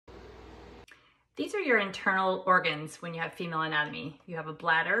These are your internal organs when you have female anatomy. You have a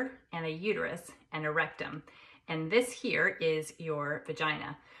bladder and a uterus and a rectum. And this here is your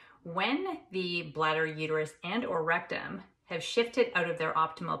vagina. When the bladder, uterus, and or rectum have shifted out of their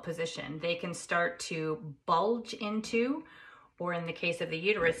optimal position, they can start to bulge into, or in the case of the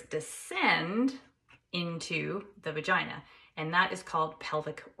uterus, descend into the vagina. And that is called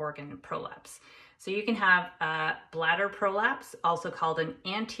pelvic organ prolapse. So you can have a bladder prolapse, also called an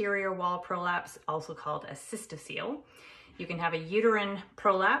anterior wall prolapse, also called a cystocele. You can have a uterine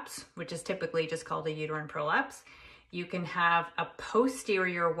prolapse, which is typically just called a uterine prolapse. You can have a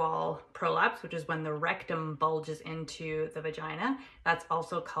posterior wall prolapse, which is when the rectum bulges into the vagina. That's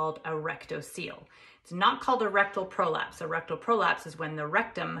also called a rectocele. It's not called a rectal prolapse. A rectal prolapse is when the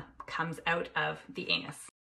rectum comes out of the anus.